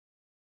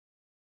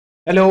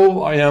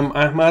Hello, I am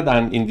Ahmad,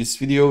 and in this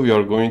video we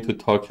are going to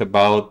talk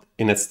about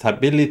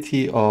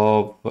instability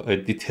of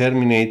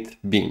determinate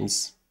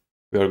beams.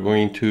 We are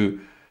going to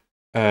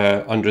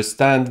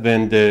understand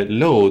when the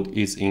load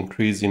is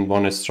increased in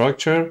one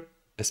structure,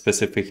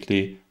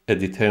 specifically a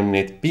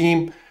determinate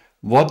beam,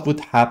 what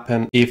would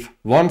happen if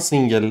one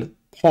single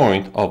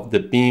point of the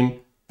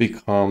beam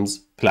becomes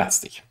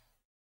plastic.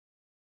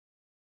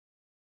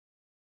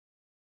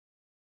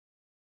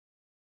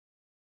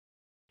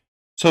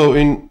 So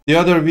in the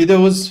other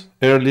videos,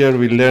 earlier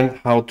we learned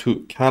how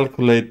to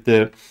calculate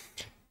the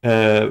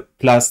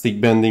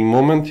plastic bending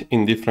moment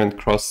in different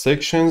cross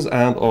sections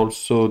and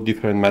also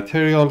different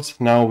materials.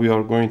 Now we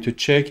are going to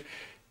check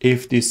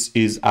if this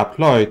is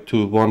applied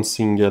to one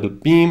single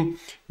beam,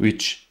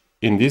 which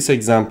in this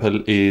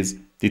example is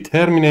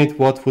determinate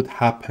what would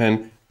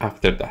happen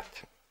after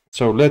that.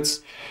 So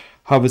let's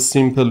have a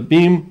simple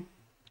beam.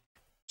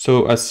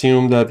 So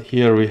assume that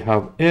here we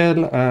have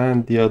L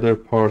and the other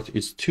part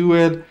is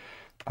 2L.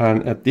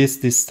 And at this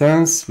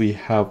distance, we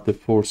have the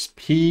force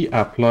P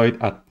applied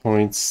at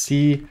point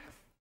C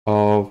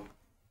of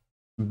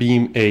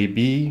beam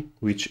AB,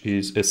 which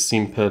is a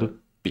simple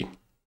beam.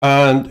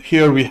 And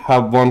here we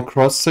have one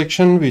cross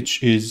section,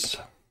 which is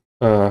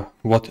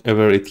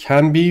whatever it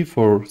can be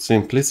for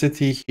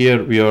simplicity.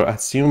 Here we are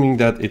assuming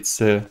that it's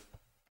a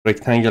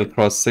rectangle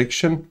cross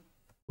section,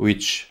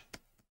 which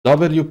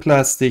W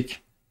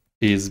plastic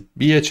is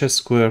BH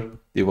square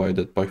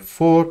divided by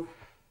 4.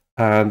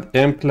 And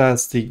M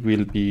plastic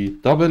will be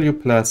W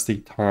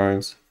plastic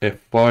times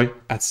Fy,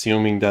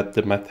 assuming that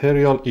the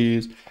material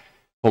is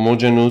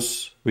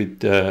homogeneous with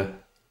the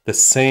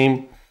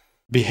same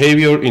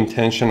behavior in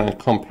tension and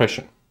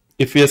compression.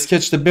 If we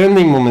sketch the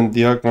bending moment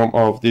diagram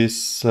of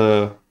this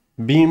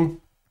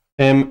beam,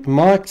 M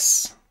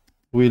max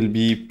will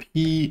be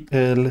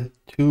PL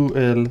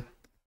 2L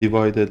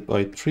divided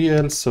by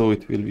 3L, so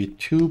it will be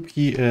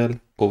 2PL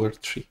over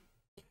 3.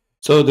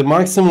 So the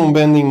maximum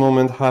bending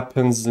moment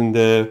happens in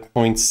the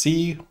point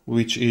C,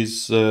 which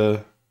is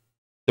the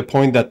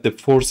point that the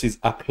force is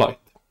applied.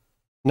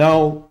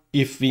 Now,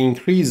 if we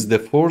increase the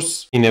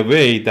force in a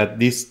way that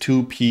this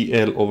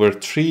 2PL over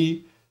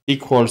 3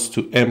 equals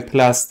to M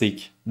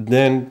plastic,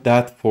 then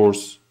that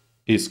force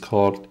is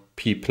called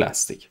P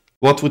plastic.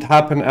 What would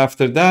happen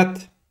after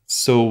that?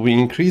 So we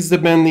increase the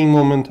bending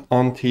moment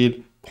until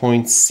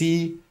point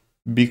C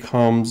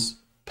becomes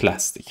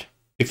plastic.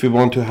 If we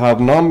want to have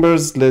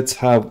numbers, let's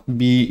have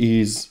B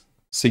is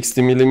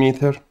 60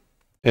 millimeter,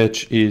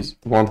 H is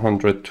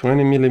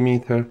 120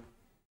 millimeter,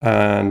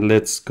 and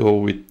let's go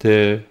with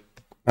the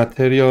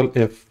material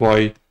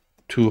Fy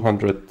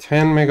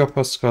 210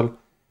 megapascal.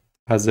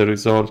 As a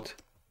result,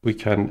 we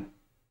can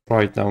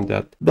write down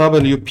that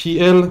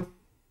WPL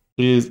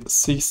is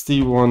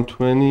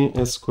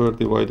 6120 square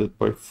divided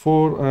by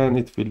 4, and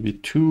it will be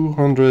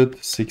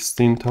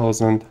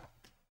 216,000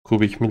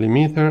 cubic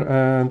millimeter,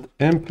 and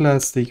M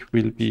plastic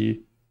will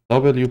be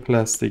W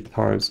plastic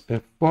times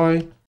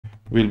Fy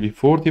will be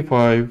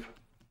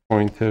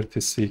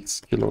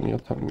 45.36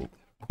 kilonewton meter.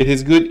 It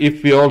is good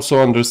if we also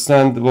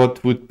understand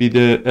what would be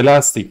the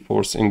elastic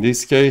force in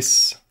this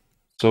case.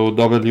 So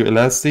W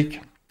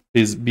elastic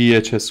is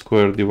BH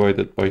square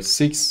divided by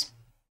 6,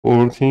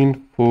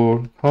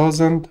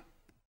 14,400,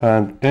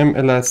 and M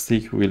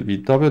elastic will be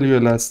W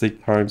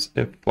elastic times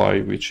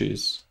Fy, which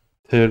is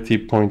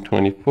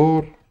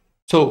 30.24.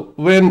 So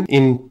when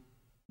in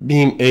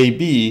beam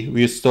AB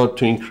we start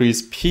to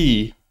increase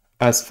P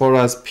as far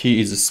as P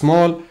is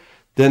small,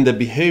 then the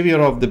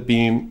behavior of the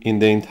beam in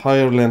the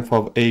entire length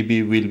of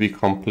AB will be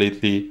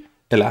completely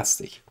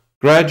elastic.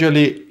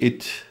 Gradually,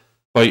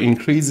 by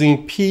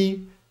increasing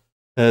P,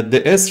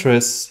 the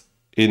stress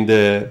in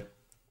the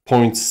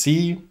point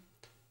C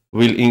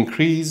will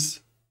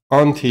increase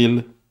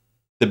until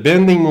the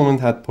bending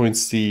moment at point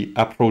C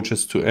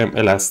approaches to M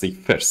elastic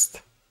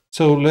first.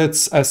 So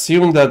let's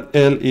assume that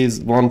L is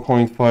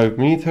 1.5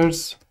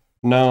 meters.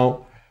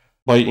 Now,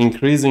 by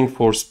increasing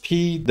force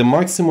P, the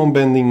maximum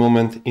bending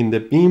moment in the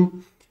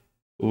beam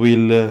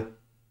will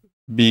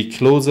be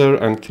closer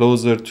and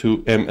closer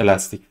to M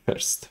elastic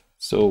first.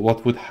 So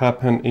what would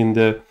happen in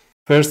the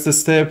first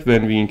step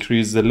when we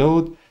increase the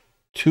load?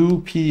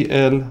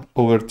 2PL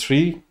over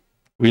 3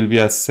 will be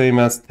as same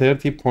as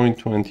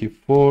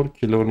 30.24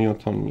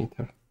 kilonewton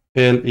meter.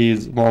 L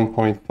is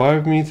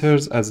 1.5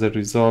 meters. As a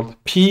result,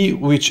 P,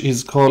 which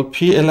is called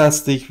P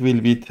elastic,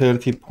 will be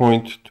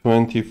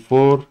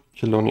 30.24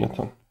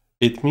 kilonewton.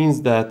 It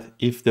means that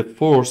if the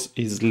force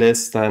is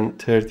less than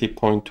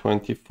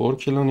 30.24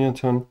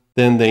 kilonewton,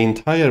 then the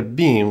entire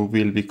beam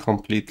will be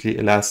completely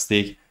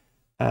elastic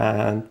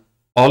and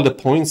all the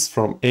points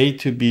from A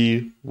to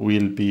B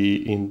will be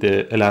in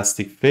the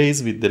elastic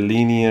phase with the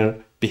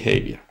linear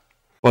behavior.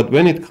 But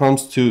when it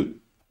comes to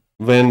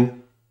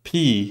when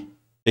P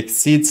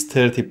exceeds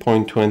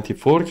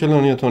 30.24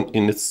 kilonewton,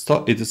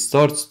 it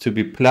starts to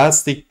be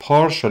plastic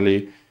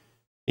partially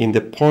in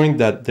the point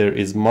that there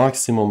is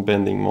maximum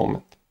bending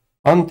moment,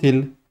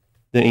 until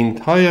the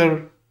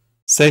entire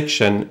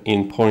section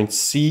in point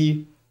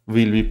C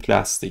will be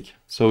plastic.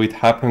 So it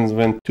happens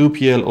when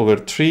 2pl over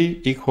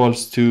 3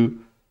 equals to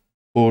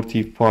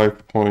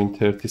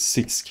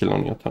 45.36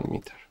 kilonewton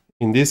meter.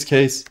 In this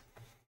case,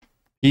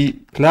 P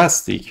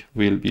plastic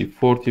will be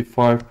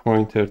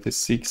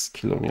 45.36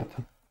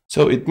 kilonewton.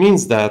 So it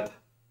means that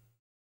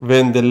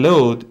when the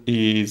load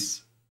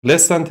is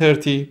less than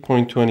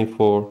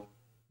 30.24,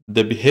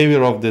 the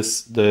behavior of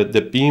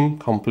the beam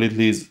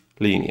completely is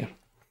linear.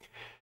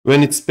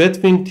 When it's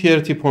between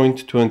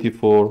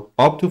 30.24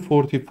 up to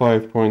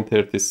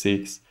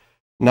 45.36,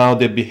 now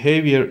the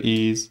behavior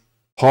is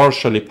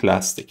partially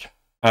plastic.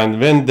 And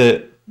when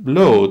the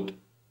load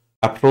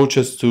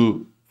approaches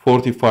to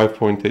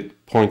 45.36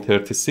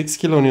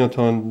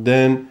 kilonewton,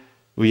 then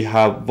we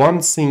have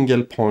one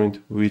single point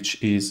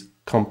which is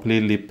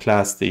completely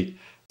plastic.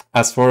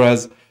 As far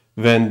as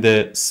when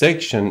the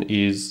section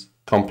is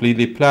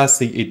completely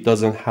plastic, it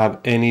doesn't have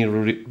any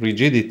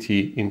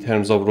rigidity in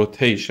terms of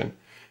rotation.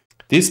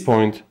 This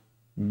point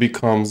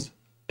becomes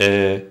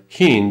a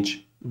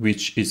hinge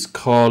which is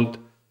called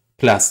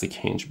plastic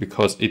hinge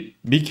because it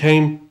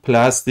became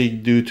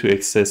plastic due to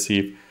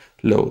excessive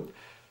load.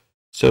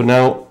 So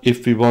now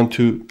if we want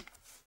to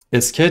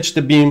sketch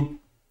the beam,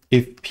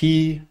 if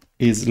P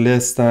is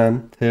less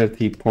than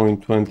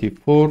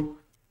 30.24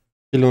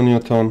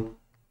 kilonewton,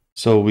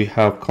 so we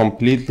have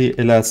completely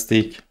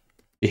elastic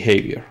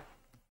behavior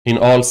in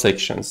all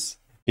sections.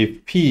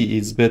 If P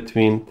is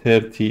between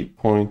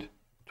 30.24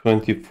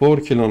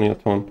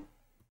 kilonewton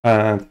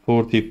and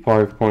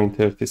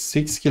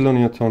 45.36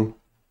 kilonewton,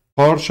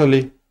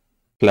 partially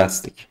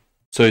plastic.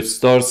 So it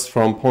starts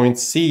from point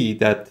C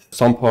that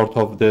some part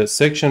of the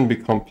section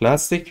become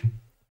plastic,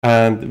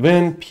 and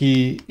when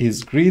P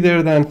is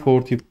greater than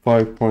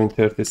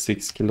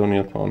 45.36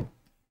 kilonewton,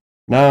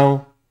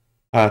 now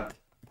at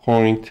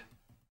point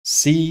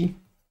C,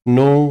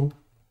 no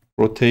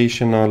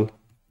rotational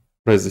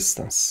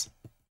resistance.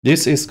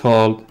 This is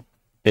called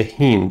a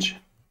hinge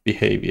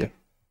behavior.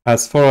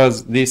 As far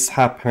as this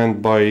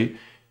happened by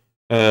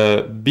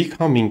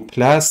becoming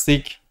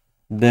plastic,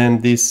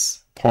 then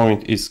this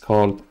point is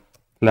called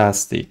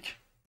plastic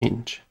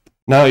hinge.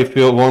 Now if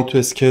you want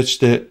to sketch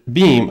the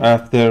beam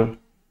after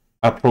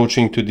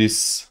approaching to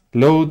this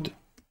load,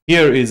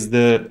 here is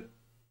the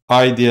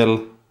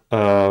ideal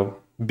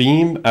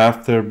beam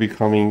after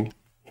becoming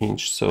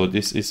hinge. So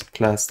this is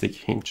plastic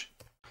hinge.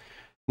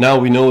 Now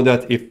we know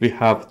that if we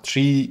have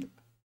 3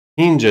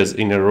 hinges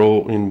in a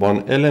row in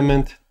one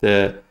element,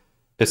 the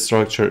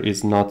structure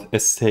is not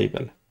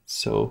stable.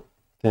 So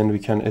then we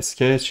can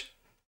sketch.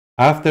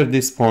 After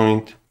this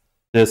point,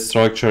 the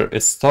structure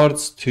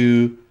starts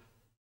to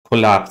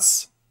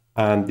collapse,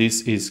 and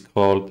this is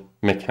called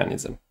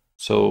mechanism.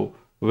 So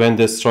when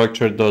the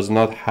structure does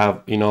not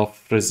have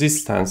enough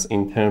resistance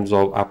in terms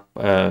of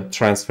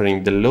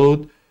transferring the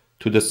load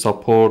to the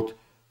support,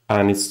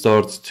 and it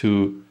starts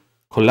to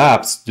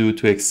collapse due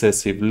to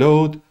excessive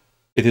load,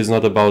 it is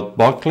not about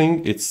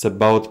buckling, it's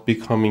about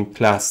becoming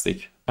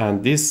plastic.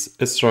 And this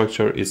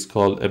structure is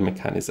called a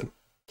mechanism.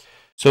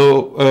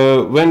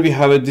 So when we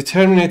have a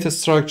determinate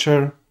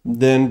structure,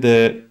 then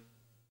the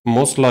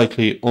most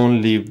likely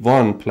only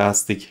one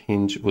plastic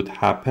hinge would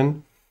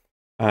happen.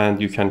 And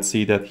you can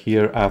see that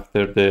here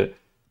after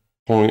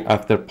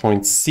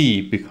point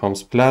C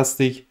becomes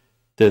plastic,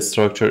 the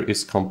structure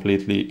is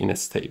completely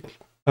unstable.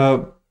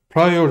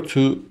 Prior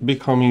to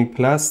becoming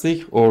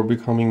plastic or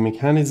becoming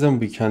mechanism,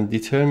 we can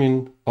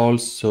determine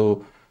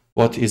also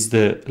what is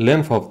the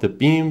length of the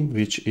beam,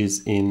 which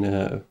is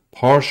in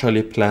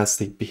partially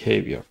plastic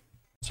behavior.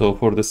 So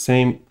for the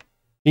same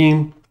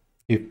beam,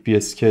 if we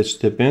sketch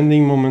the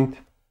bending moment,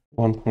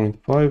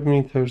 1.5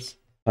 meters,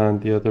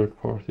 and the other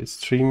part is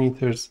 3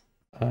 meters,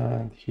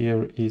 and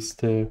here is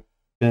the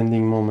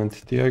bending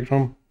moment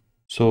diagram.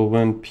 So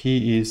when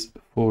P is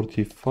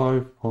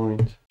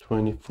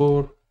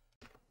 45.24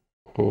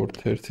 or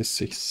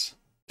 36,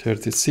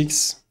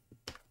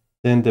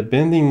 then the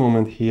bending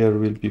moment here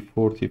will be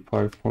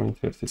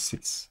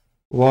 45.36,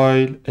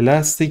 while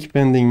elastic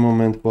bending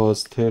moment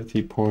was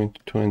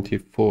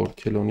 30.24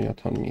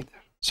 kilonewton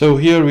meter. So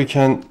here we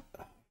can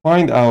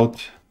find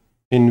out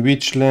in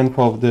which length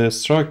of the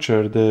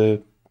structure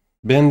the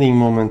bending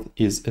moment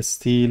is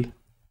still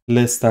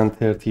less than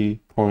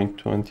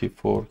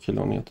 30.24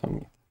 kilonewton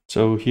meter.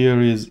 So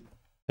here is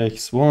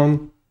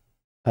x1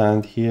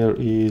 and here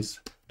is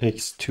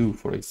x2,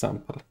 for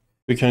example.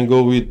 We can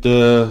go with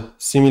the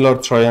similar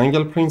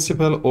triangle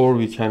principle, or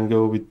we can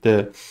go with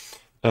the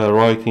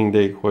writing the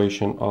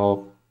equation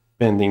of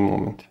bending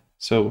moment.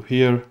 So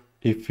here,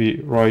 if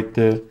we write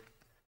the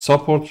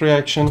support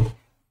reaction,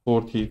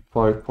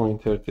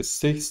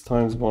 45.36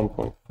 times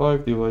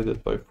 1.5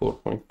 divided by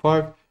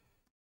 4.5,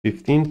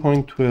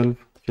 15.12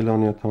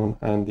 kilonewton,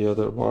 and the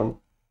other one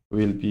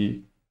will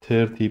be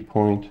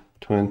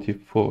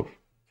 30.24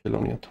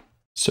 kilonewton.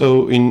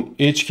 So in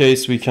each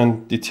case, we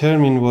can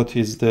determine what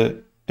is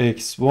the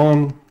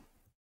x1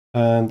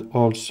 and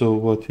also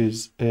what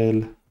is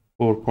L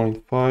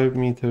 4.5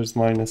 meters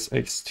minus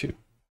x2.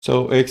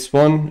 So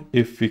x1,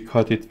 if we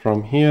cut it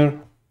from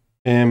here,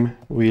 M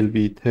will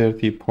be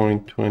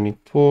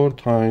 30.24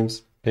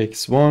 times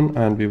x1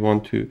 and we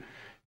want to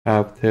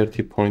have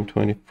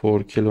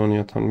 30.24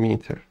 kilonewton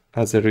meter.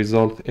 As a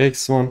result,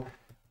 x1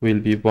 will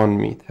be 1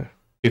 meter.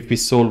 If we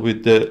solve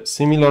with the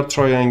similar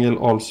triangle,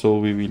 also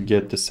we will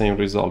get the same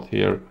result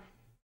here.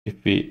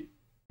 If we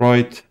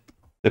write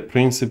the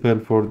principle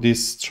for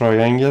this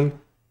triangle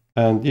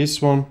and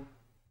this one,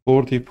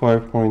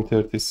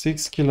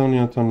 45.36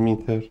 kilonewton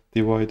meter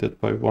divided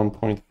by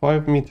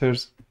 1.5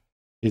 meters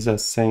is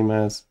as same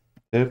as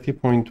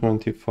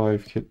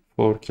 30.25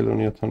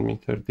 kilonewton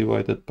meter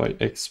divided by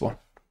x1.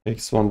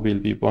 x1 will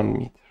be 1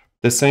 meter.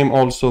 The same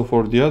also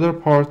for the other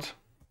part,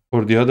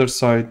 for the other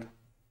side.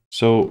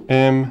 So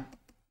m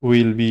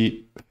will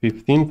be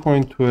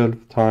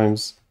 15.12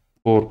 times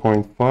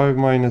 4.5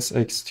 minus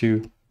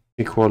x2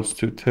 equals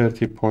to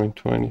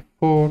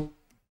 30.24.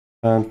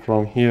 And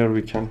from here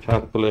we can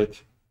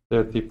calculate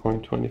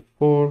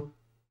 30.24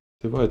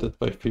 divided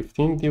by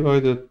 15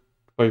 divided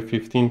by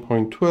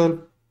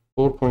 15.12,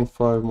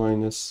 4.5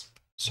 minus,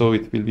 so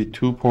it will be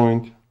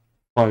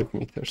 2.5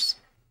 meters.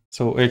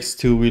 So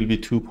x2 will be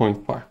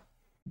 2.5.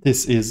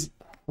 This is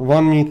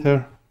 1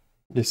 meter,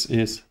 this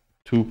is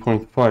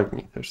 2.5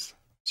 meters.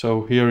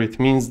 So here it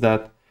means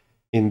that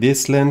in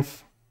this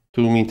length,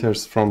 2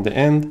 meters from the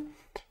end,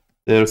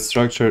 the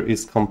structure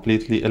is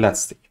completely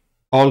elastic.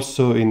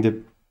 Also in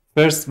the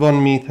first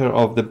 1 meter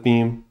of the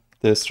beam,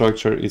 the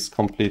structure is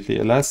completely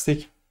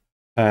elastic.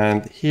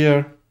 And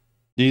here,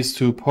 these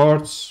two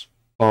parts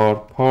are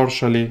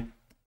partially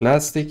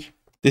elastic.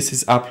 This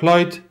is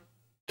applied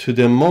to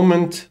the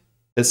moment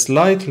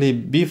slightly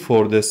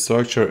before the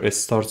structure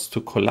starts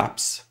to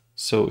collapse.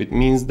 So it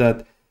means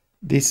that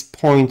this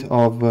point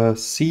of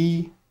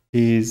C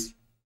is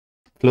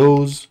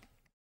close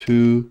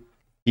to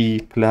the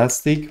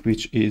plastic,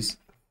 which is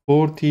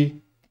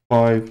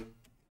 45.36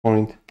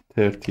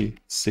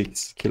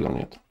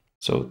 kilonewton.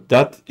 So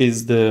that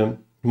is the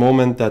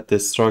moment that the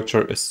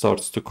structure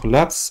starts to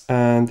collapse,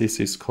 and this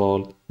is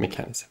called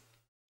mechanism.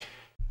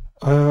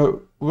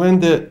 When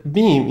the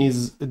beam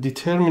is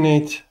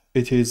determinate,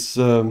 it is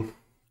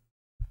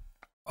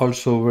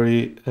also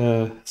very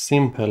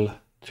simple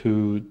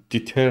to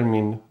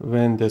determine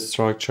when the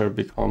structure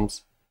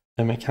becomes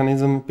a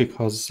mechanism,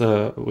 because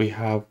we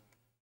have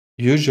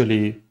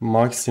usually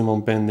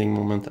maximum bending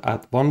moment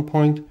at one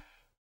point,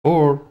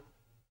 or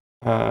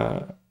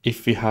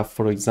if we have,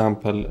 for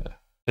example,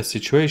 a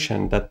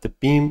situation that the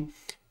beam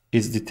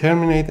is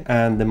determinate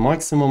and the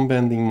maximum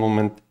bending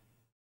moment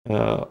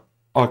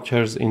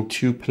occurs in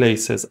two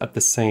places at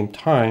the same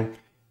time,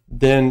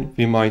 then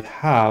we might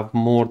have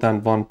more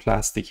than one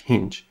plastic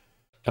hinge.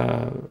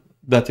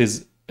 That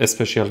is a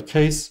special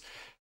case,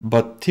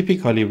 but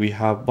typically we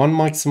have one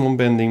maximum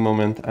bending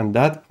moment, and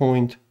that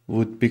point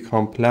would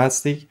become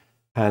plastic,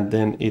 and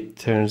then it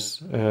turns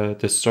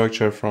the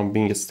structure from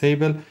being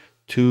stable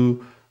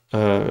to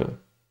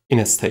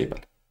unstable.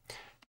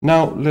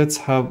 Now let's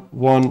have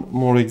one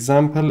more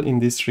example in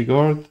this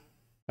regard,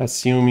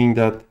 assuming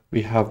that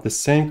we have the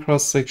same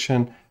cross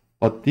section,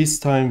 but this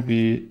time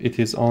it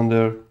is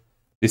under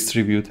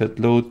distributed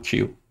load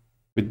Q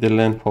with the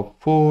length of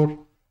 4,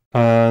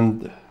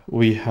 and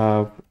we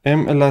have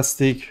M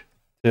elastic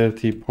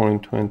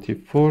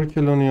 30.24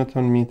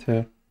 kilonewton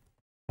meter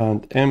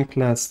and M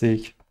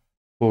plastic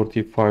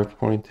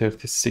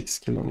 45.36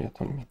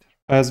 kilonewton meter.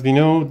 As we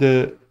know,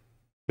 the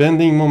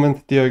bending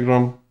moment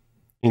diagram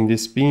in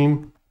this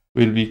beam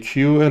will be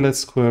QL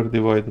squared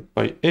divided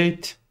by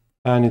 8,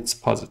 and it's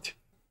positive.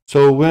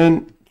 So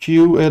when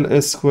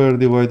QL squared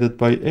divided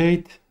by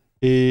 8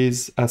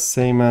 is as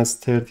same as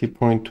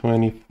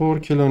 30.24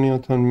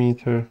 kilonewton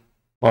meter,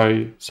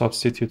 by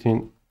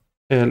substituting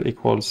L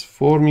equals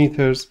 4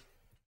 meters,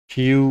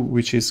 Q,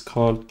 which is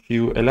called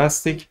Q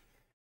elastic,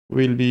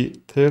 will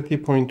be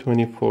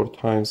 30.24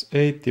 times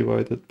 8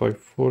 divided by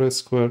 4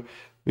 square,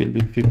 will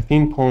be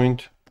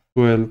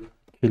 15.12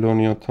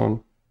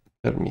 kilonewton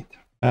per meter.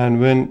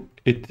 And when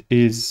it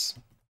is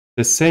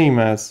the same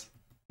as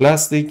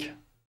plastic,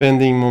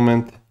 bending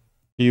moment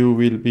Q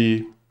will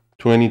be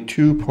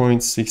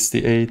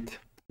 22.68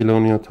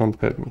 kilonewton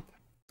per meter.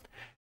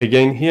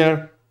 Again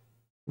here,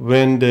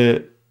 when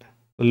the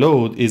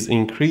load is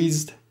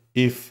increased,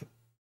 if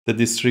the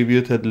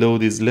distributed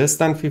load is less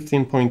than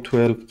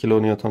 15.12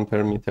 kilonewton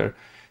per meter,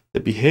 the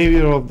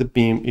behavior of the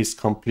beam is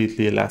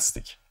completely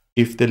elastic.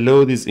 If the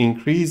load is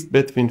increased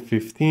between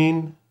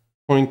 15.12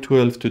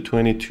 to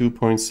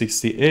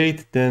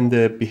 22.68, then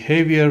the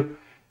behavior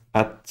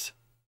at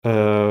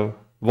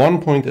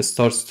one point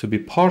starts to be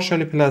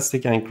partially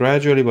plastic, and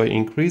gradually by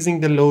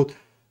increasing the load,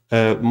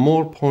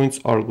 more points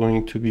are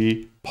going to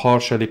be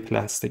partially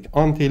plastic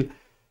until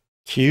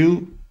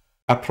Q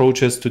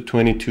approaches to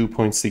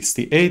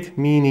 22.68,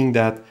 meaning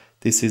that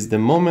this is the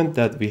moment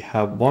that we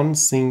have one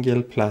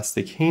single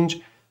plastic hinge,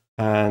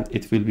 and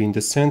it will be in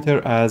the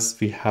center as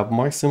we have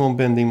maximum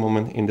bending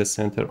moment in the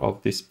center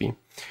of this beam.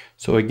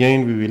 So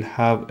again, we will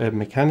have a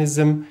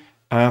mechanism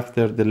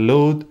after the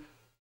load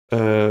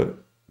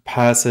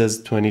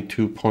passes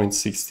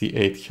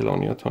 22.68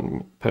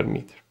 kilonewton per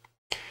meter.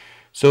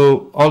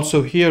 So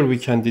also here we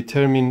can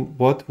determine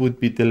what would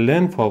be the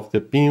length of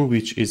the beam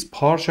which is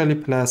partially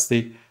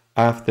plastic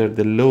after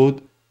the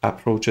load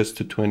approaches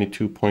to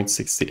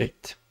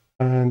 22.68.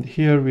 And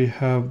here we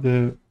have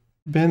the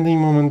bending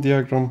moment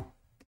diagram,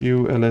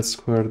 QL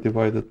squared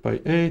divided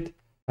by 8,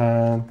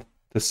 and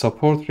the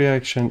support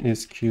reaction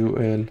is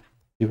QL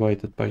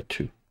divided by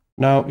 2.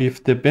 Now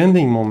if the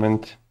bending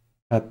moment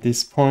at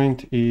this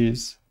point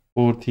is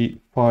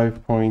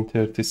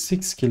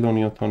 45.36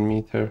 kilonewton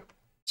meter,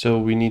 so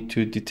we need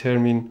to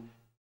determine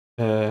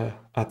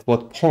at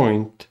what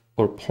point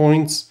or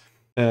points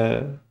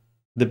the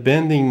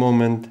bending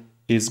moment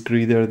is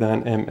greater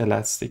than M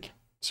elastic.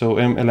 So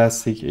M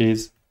elastic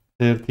is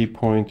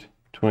 30.24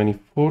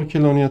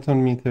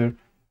 kilonewton meter,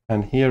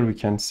 and here we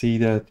can see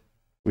that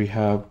we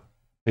have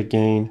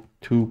again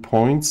 2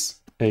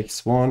 points,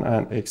 x1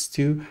 and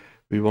x2.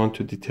 We want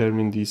to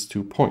determine these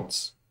 2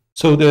 points.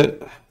 So the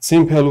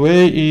simple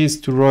way is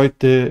to write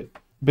the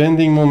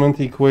bending moment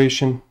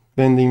equation.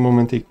 Bending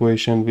moment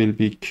equation will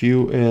be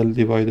QL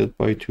divided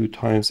by 2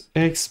 times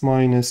x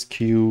minus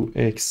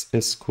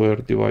qx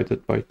squared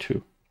divided by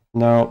 2.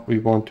 Now we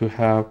want to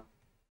have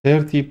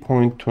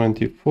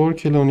 30.24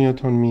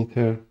 kilonewton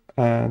meter,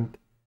 and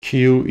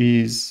Q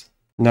is,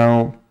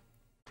 now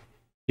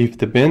if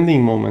the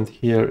bending moment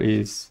here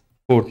is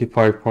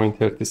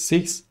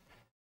 45.36,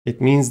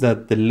 it means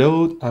that the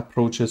load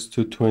approaches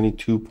to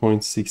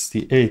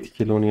 22.68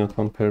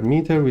 kilonewton per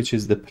meter, which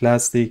is the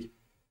plastic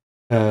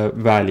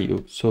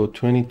value. So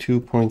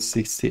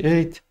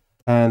 22.68,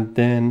 and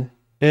then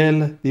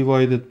L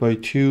divided by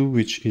 2,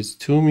 which is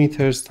 2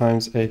 meters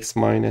times x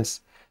minus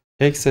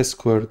x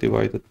squared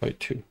divided by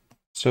 2.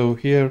 So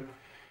here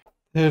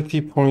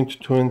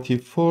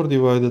 30.24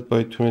 divided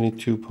by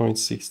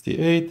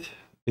 22.68,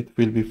 it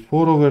will be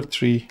 4 over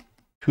 3,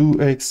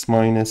 2x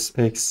minus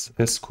x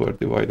squared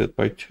divided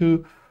by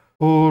 2,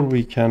 or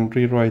we can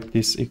rewrite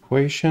this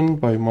equation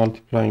by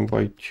multiplying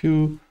by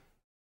 2,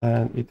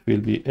 and it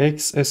will be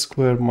x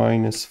squared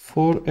minus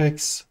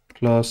 4x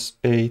plus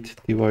 8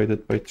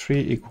 divided by 3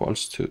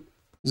 equals to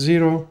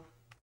 0.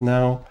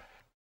 Now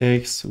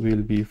x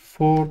will be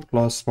 4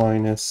 plus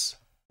minus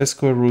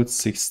square root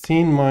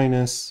 16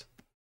 minus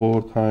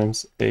 4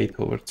 times 8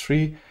 over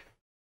 3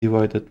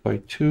 divided by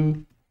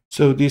 2.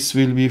 So this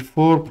will be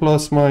 4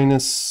 plus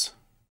minus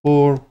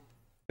 4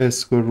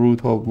 square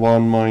root of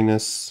 1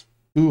 minus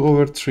 2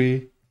 over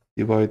 3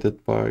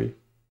 divided by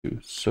 2.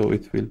 So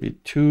it will be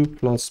 2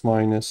 plus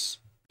minus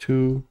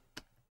 2,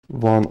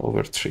 1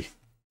 over 3.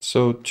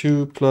 So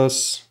 2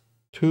 plus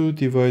 2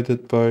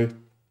 divided by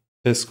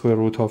square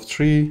root of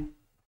 3,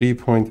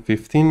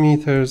 3.15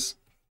 meters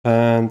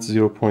and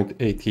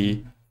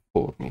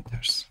 0.84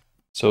 meters.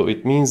 So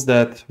it means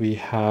that we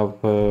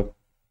have 2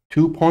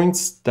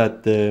 points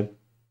that the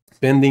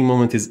bending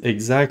moment is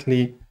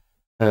exactly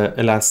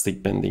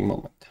elastic bending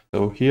moment.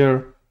 So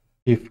here,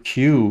 if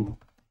Q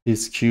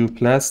is Q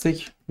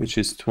plastic, which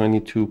is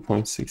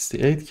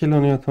 22.68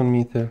 kilonewton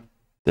meter,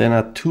 then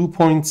at 2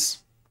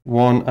 points,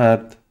 one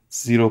at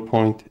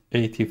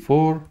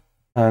 0.84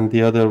 and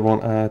the other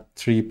one at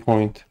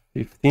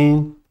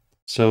 3.15.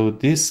 So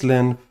this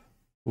length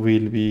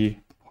will be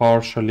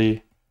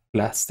partially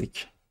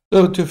plastic.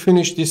 So to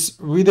finish this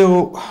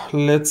video,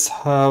 let's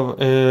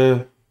have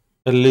a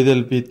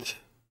little bit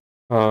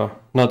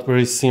not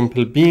very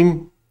simple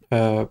beam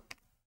to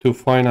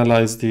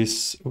finalize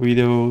this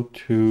video,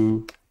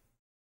 to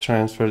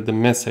transfer the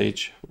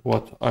message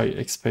what I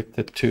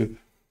expected to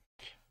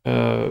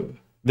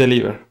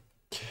deliver.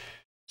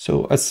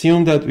 So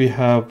assume that we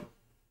have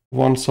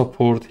one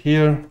support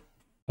here,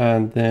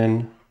 and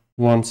then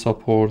one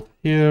support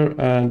here,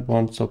 and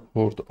one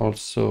support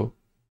also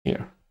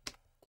here.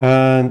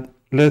 And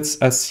let's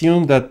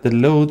assume that the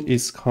load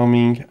is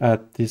coming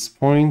at this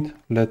point.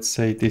 Let's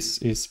say this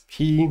is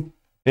P,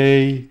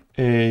 A,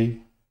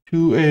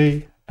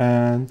 2A,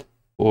 and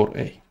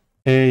 4A.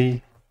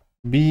 A,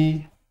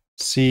 B,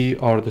 C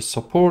are the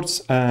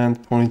supports,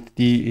 and point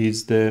D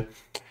is the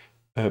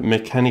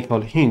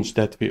mechanical hinge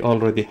that we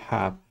already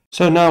have.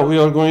 So now we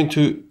are going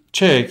to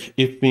check,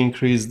 if we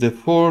increase the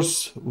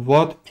force,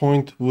 what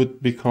point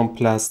would become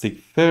plastic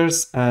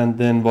first, and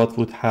then what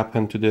would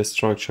happen to the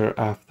structure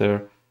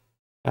after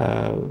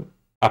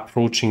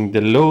approaching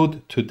the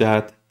load to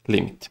that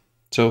limit.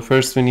 So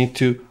first we need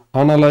to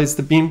analyze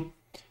the beam.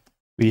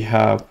 We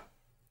have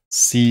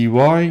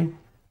CY,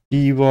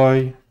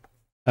 EY,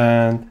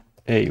 and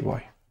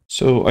AY.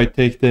 So I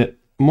take the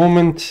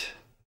moment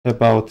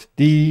about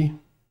D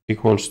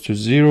equals to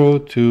 0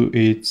 to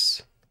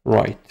its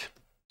right.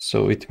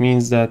 So it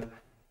means that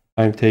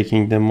I'm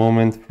taking the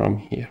moment from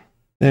here.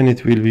 Then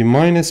it will be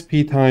minus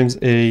P times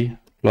A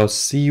plus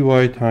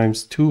CY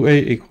times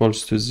 2A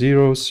equals to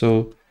 0.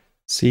 So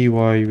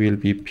CY will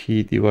be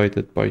P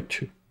divided by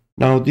 2.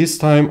 Now this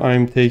time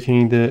I'm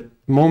taking the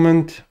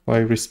moment by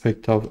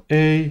respect of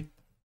A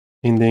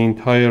in the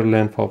entire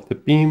length of the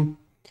beam.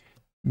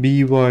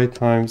 BY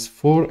times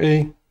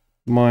 4A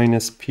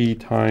minus P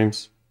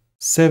times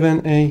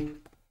 7A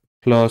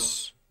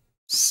plus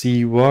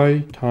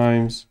CY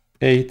times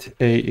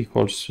 8A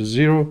equals to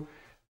 0.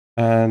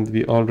 and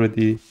we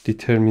already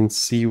determined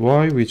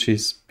Cy, which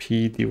is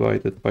P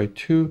divided by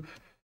 2.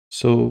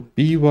 So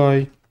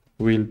By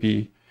will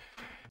be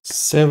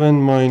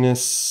 7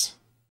 minus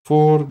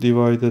 4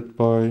 divided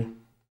by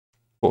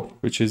 4,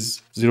 which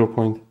is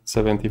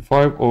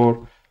 0.75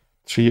 or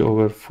 3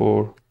 over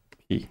 4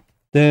 P.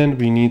 Then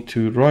we need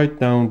to write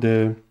down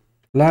the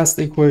last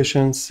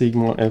equation,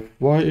 sigma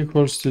Fy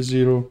equals to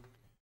 0.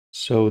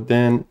 So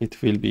then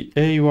it will be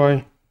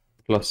Ay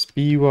plus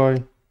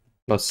By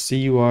plus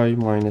Cy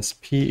minus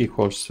P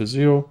equals to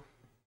 0.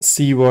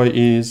 Cy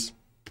is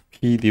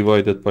P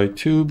divided by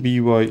 2,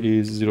 By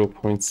is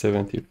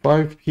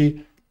 0.75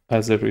 P.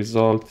 As a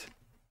result,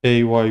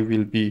 Ay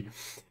will be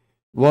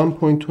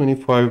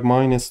 1.25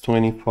 minus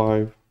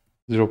 25,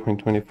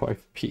 0.25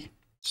 P.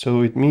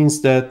 So it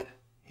means that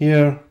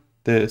here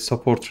the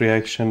support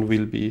reaction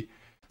will be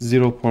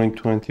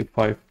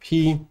 0.25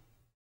 P,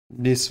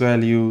 this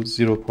value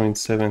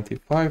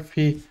 0.75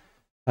 P,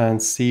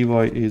 and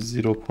Cy is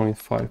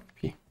 0.5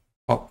 P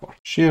upward.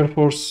 Shear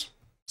force,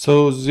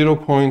 so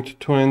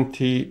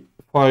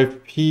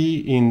 0.25 P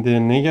in the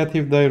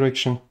negative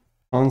direction,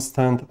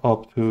 constant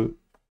up to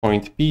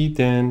point B,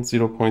 then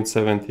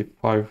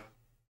 0.75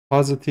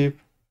 positive,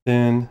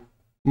 then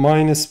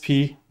minus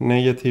P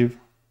negative.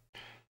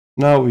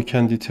 Now we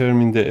can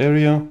determine the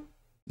area.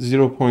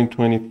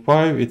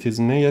 0.25, it is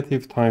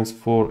negative times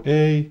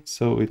 4A,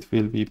 so it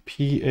will be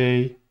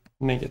PA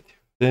negative.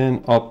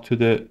 Then up to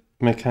the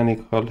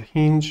mechanical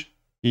hinge,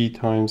 E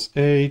times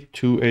A,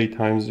 2A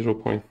times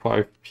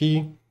 0.5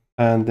 P,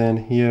 and then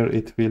here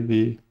it will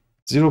be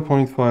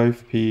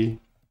 0.5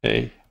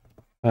 PA,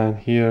 and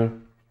here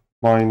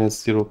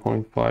minus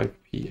 0.5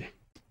 PA.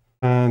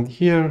 And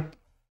here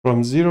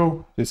from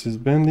 0, this is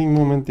bending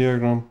moment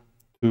diagram,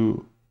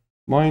 to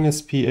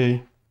minus PA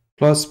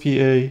plus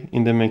PA.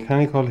 In the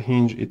mechanical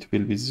hinge, it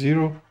will be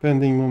 0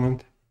 bending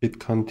moment. It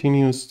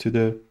continues to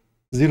the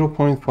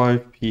 0.5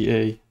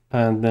 PA,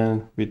 and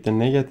then with the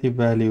negative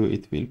value,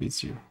 it will be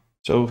 0.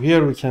 So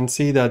here we can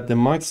see that the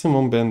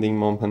maximum bending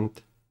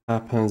moment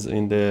happens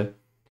in the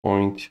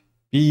point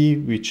B,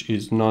 which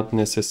is not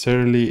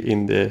necessarily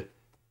in the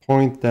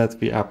point that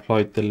we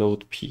applied the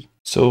load P.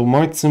 So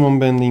maximum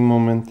bending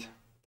moment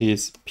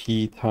is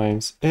P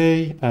times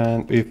A,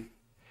 and if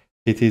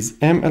it is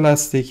M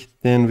elastic,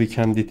 then we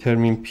can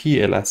determine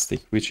P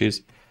elastic, which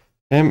is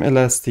M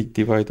elastic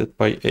divided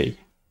by A.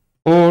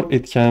 Or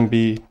it can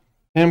be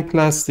M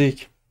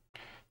plastic,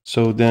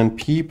 so then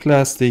P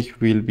plastic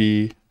will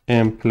be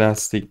M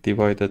plastic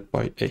divided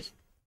by A.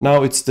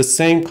 Now it's the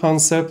same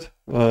concept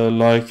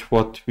like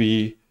what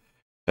we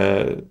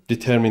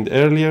determined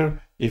earlier.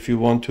 If you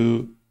want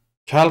to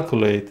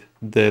calculate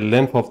the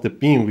length of the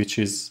beam, which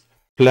is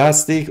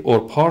plastic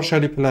or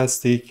partially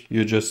plastic,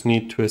 you just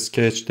need to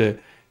sketch the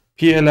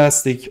P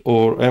elastic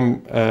or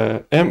M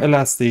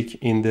elastic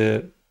in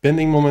the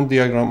bending moment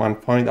diagram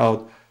and find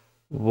out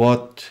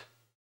what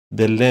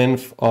the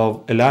length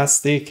of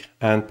elastic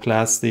and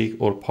plastic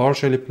or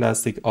partially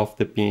plastic of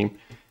the beam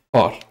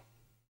are.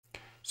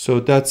 So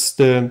that's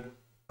the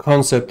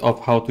concept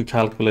of how to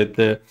calculate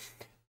the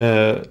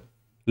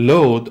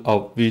load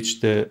of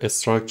which the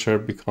structure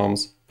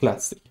becomes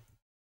plastic.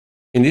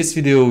 In this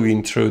video, we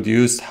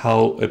introduced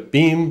how a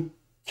beam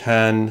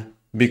can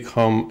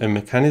become a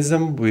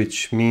mechanism,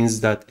 which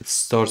means that it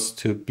starts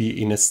to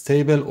be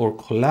unstable or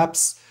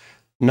collapse,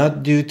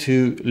 not due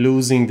to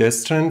losing the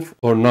strength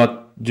or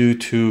not due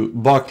to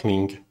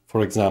buckling,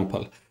 for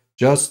example,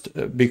 just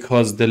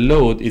because the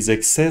load is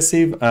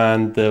excessive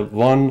and the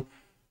one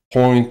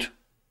point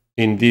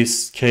in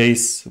this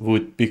case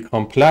would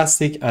become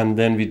plastic, and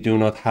then we do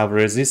not have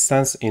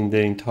resistance in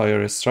the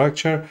entire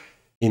structure.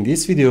 In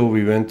this video,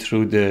 we went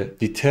through the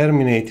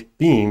determinate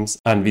beams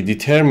and we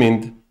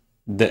determined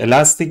the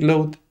elastic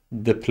load,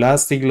 the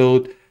plastic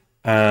load,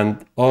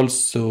 and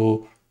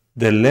also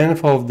the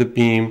length of the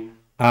beam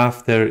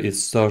after it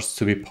starts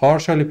to be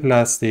partially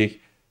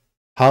plastic,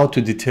 how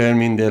to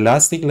determine the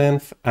elastic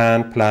length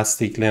and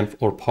plastic length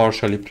or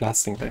partially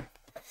plastic length.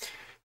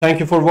 Thank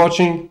you for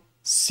watching.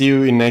 See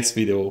you in next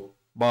video.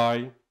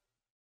 Bye.